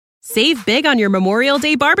Save big on your Memorial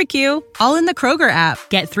Day barbecue, all in the Kroger app.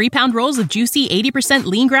 Get 3-pound rolls of juicy 80%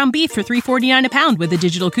 lean ground beef for $3.49 a pound with a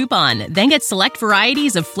digital coupon. Then get select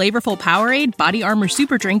varieties of flavorful Powerade, Body Armor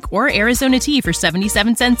Super Drink, or Arizona tea for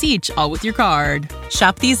 77 cents each, all with your card.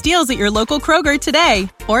 Shop these deals at your local Kroger today,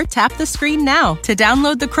 or tap the screen now to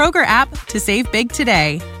download the Kroger app to save big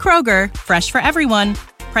today. Kroger, fresh for everyone.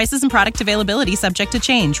 Prices and product availability subject to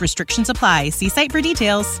change. Restrictions apply. See site for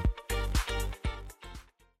details.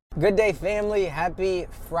 Good day, family. Happy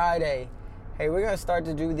Friday. Hey, we're going to start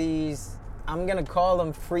to do these. I'm going to call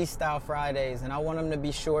them Freestyle Fridays, and I want them to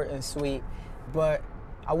be short and sweet. But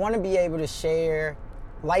I want to be able to share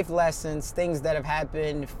life lessons, things that have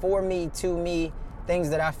happened for me, to me, things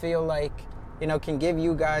that I feel like, can give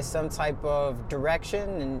you guys some type of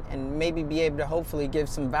direction and maybe be able to hopefully give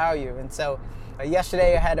some value. And so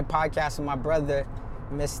yesterday I had a podcast with my brother,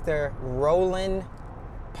 Mr. Roland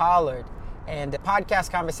Pollard. And the podcast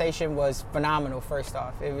conversation was phenomenal, first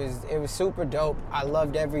off. It was super dope. I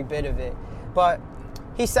loved every bit of it. But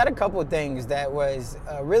he said a couple of things that was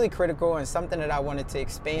really critical and something that I wanted to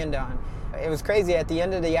expand on. It was crazy. At the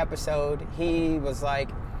end of the episode, he was like,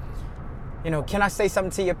 can I say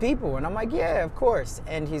something to your people? And I'm like, yeah, of course.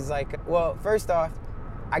 And he's like, well, first off,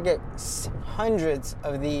 I get hundreds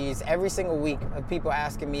of these every single week of people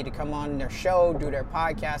asking me to come on their show, do their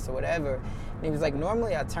podcast or whatever. And he was like,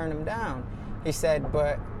 normally I turn them down. He said,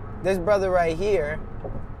 but this brother right here,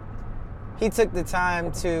 he took the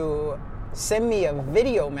time to send me a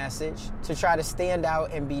video message to try to stand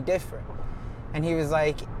out and be different. And he was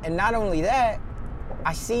like, and not only that,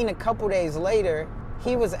 I seen a couple days later,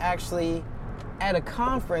 he was actually at a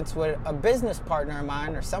conference with a business partner of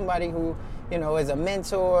mine or somebody who, is a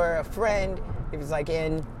mentor, a friend. He was like,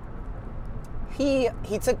 and he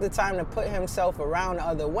took the time to put himself around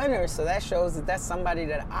other winners, so that shows that that's somebody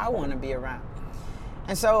that I want to be around.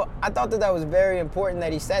 And so I thought that was very important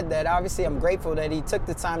that he said that. Obviously, I'm grateful that he took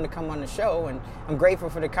the time to come on the show, and I'm grateful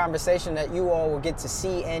for the conversation that you all will get to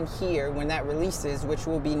see and hear when that releases, which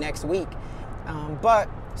will be next week.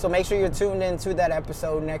 So make sure you're tuned in to that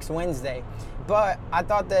episode next Wednesday. But I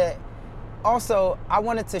thought that also, I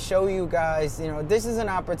wanted to show you guys, this is an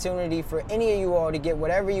opportunity for any of you all to get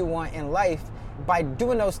whatever you want in life by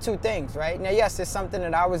doing those two things, right? Now, yes, it's something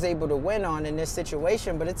that I was able to win on in this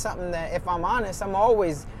situation, but it's something that, if I'm honest, I've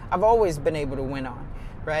always been able to win on,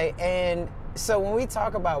 right? And so when we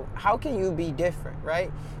talk about how can you be different,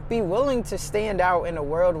 right? Be willing to stand out in a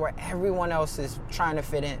world where everyone else is trying to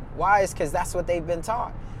fit in. Why? Is because that's what they've been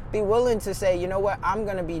taught. Be willing to say, you know what, I'm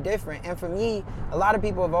going to be different. And for me, a lot of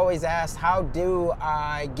people have always asked, how do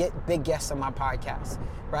I get big guests on my podcast,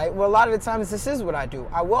 right? Well, a lot of the times this is what I do.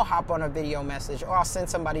 I will hop on a video message or I'll send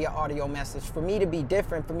somebody an audio message for me to be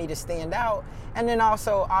different, for me to stand out. And then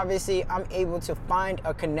also, obviously, I'm able to find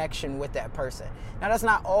a connection with that person. Now, that's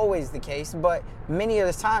not always the case, but many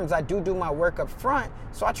of the times I do my work up front,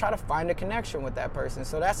 so I try to find a connection with that person.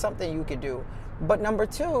 So that's something you could do. But number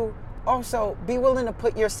two, also, be willing to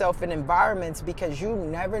put yourself in environments because you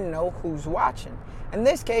never know who's watching. In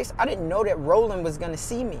this case, I didn't know that Roland was going to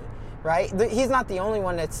see me, right? He's not the only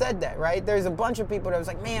one that said that, right? There's a bunch of people that was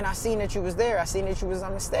like, man, I seen that you was there. I seen that you was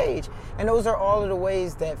on the stage. And those are all of the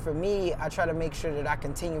ways that, for me, I try to make sure that I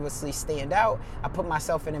continuously stand out. I put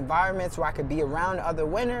myself in environments where I could be around other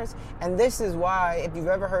winners. And this is why, if you've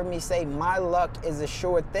ever heard me say my luck is a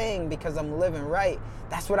sure thing because I'm living right,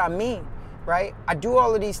 that's what I mean. Right? I do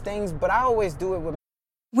all of these things, but I always do it with.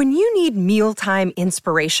 When you need mealtime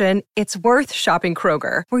inspiration, it's worth shopping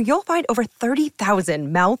Kroger, where you'll find over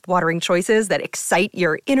 30,000 mouth-watering choices that excite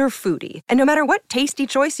your inner foodie. And no matter what tasty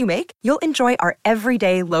choice you make, you'll enjoy our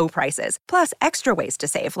everyday low prices, plus extra ways to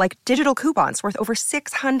save, like digital coupons worth over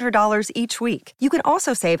 $600 each week. You can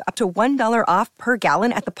also save up to $1 off per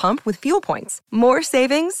gallon at the pump with fuel points. More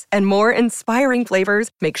savings and more inspiring flavors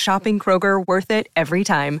make shopping Kroger worth it every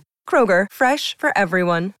time. Kroger, fresh for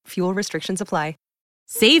everyone. Fuel restrictions apply.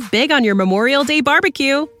 Save big on your Memorial Day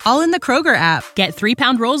barbecue, all in the Kroger app. Get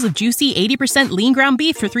 3-pound rolls of juicy 80% lean ground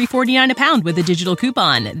beef for $3.49 a pound with a digital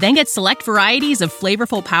coupon. Then get select varieties of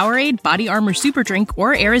flavorful Powerade, Body Armor Super Drink,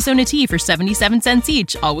 or Arizona tea for 77 cents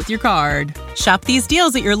each, all with your card. Shop these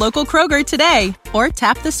deals at your local Kroger today, or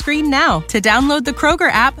tap the screen now to download the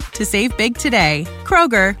Kroger app to save big today.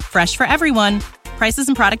 Kroger, fresh for everyone. Prices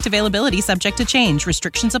and product availability subject to change.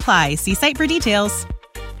 Restrictions apply. See site for details.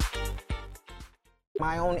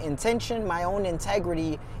 My own intention, my own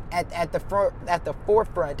integrity at the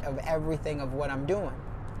forefront of everything of what I'm doing.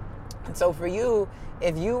 And so for you,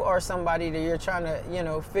 if you are somebody that you're trying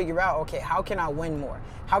to, figure out, okay, how can I win more?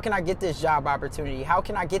 How can I get this job opportunity? How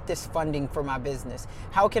can I get this funding for my business?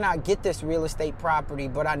 How can I get this real estate property,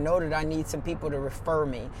 but I know that I need some people to refer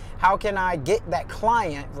me? How can I get that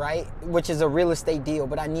client, right, which is a real estate deal,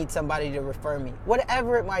 but I need somebody to refer me?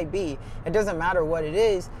 Whatever it might be, it doesn't matter what it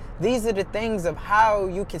is. These are the things of how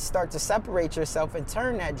you can start to separate yourself and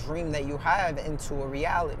turn that dream that you have into a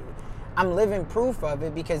reality. I'm living proof of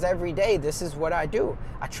it because every day this is what I do.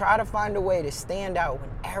 I try to find a way to stand out when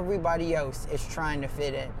everybody else is trying to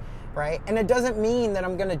fit in, right? And it doesn't mean that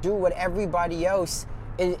I'm going to do what everybody else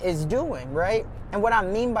is doing, right? And what I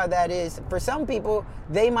mean by that is, for some people,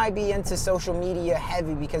 they might be into social media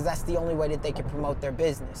heavy because that's the only way that they can promote their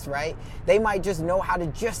business, right? They might just know how to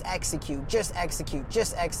just execute,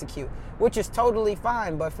 which is totally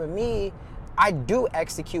fine. But for me, I do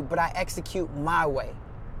execute, but I execute my way.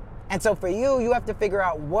 And so for you, you have to figure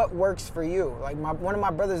out what works for you. Like one of my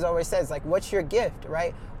brothers always says, like, what's your gift,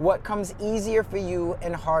 right? What comes easier for you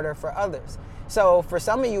and harder for others? So for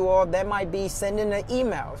some of you all, that might be sending an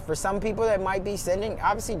email. For some people, that might be sending,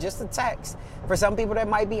 obviously, just a text. For some people, that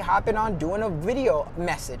might be hopping on doing a video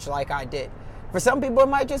message like I did. For some people, it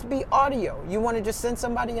might just be audio. You want to just send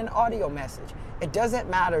somebody an audio message. It doesn't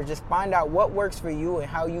matter. Just find out what works for you and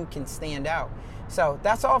how you can stand out. So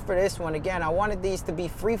that's all for this one. Again, I wanted these to be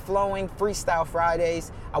free-flowing Freestyle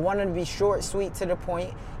Fridays. I wanted to be short, sweet, to the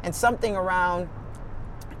point, and something around,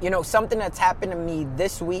 something that's happened to me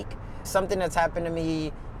this week, something that's happened to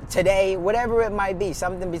me today, whatever it might be,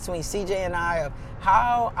 something between CJ and I of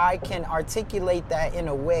how I can articulate that in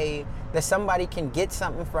a way that somebody can get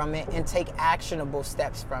something from it and take actionable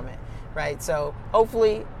steps from it, right? So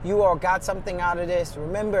hopefully you all got something out of this.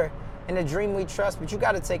 Remember, in a dream we trust, but you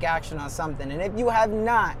got to take action on something. And if you have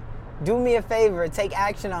not, do me a favor, take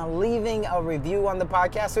action on leaving a review on the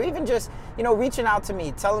podcast, or even just, reaching out to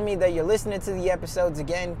me, telling me that you're listening to the episodes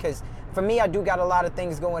again, because for me, I do got a lot of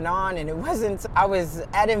things going on, and I was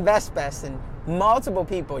at InvestFest, and multiple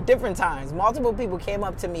people came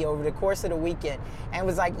up to me over the course of the weekend and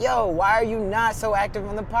was like, yo, why are you not so active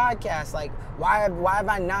on the podcast? Like, why have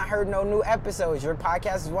I not heard no new episodes? Your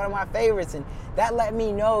podcast is one of my favorites. And that let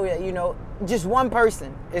me know that, just one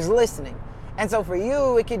person is listening. And so for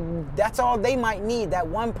you, that's all they might need, that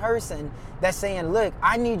one person that's saying, look,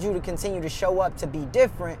 I need you to continue to show up to be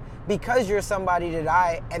different because you're somebody that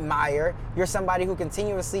I admire. You're somebody who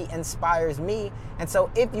continuously inspires me. And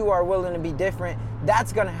so if you are willing to be different,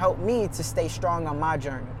 that's going to help me to stay strong on my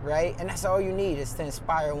journey, right? And that's all you need, is to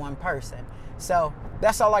inspire one person. So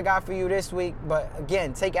that's all I got for you this week. But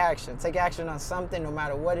again, take action. Take action on something, no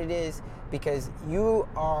matter what it is, because you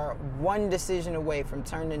are one decision away from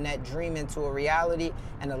turning that dream into a reality.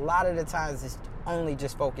 And a lot of the times it's only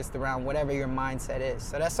just focused around whatever your mindset is.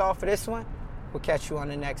 So that's all for this one. We'll catch you on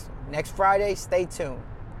the next one. Next Friday, stay tuned.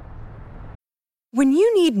 When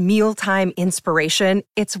you need mealtime inspiration,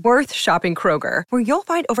 it's worth shopping Kroger, where you'll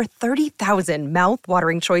find over 30,000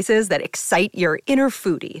 mouth-watering choices that excite your inner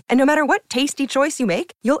foodie. And no matter what tasty choice you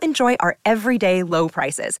make, you'll enjoy our everyday low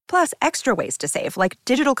prices, plus extra ways to save, like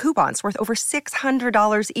digital coupons worth over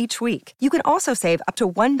 $600 each week. You can also save up to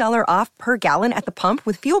 $1 off per gallon at the pump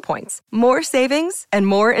with fuel points. More savings and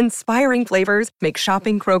more inspiring flavors make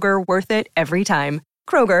shopping Kroger worth it every time.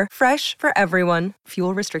 Kroger, fresh for everyone.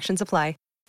 Fuel restrictions apply.